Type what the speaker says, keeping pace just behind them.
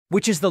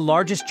Which is the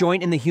largest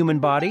joint in the human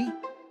body?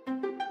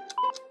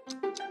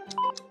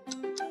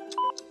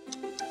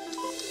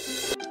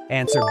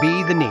 Answer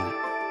B, the knee.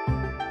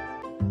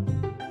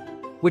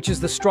 Which is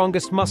the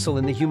strongest muscle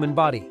in the human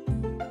body?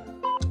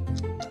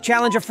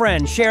 Challenge a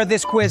friend, share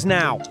this quiz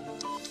now.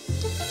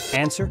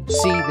 Answer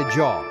C, the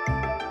jaw.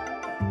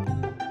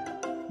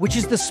 Which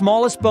is the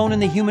smallest bone in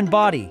the human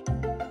body?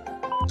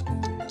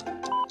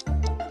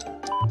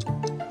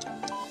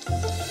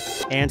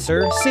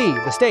 Answer C,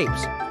 the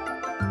stapes.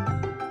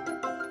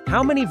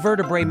 How many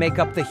vertebrae make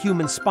up the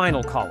human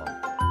spinal column?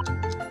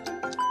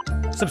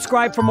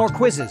 Subscribe for more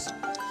quizzes.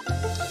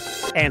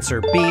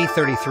 Answer B,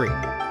 33.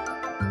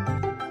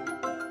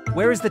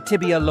 Where is the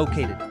tibia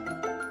located?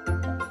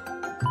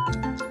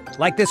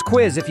 Like this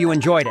quiz if you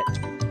enjoyed it.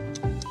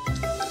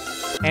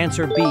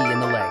 Answer B, in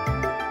the leg.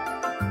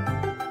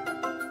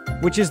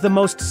 Which is the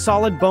most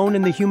solid bone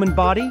in the human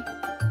body?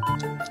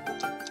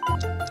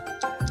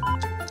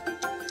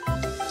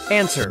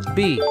 Answer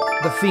B,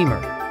 the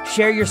femur.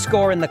 Share your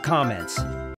score in the comments.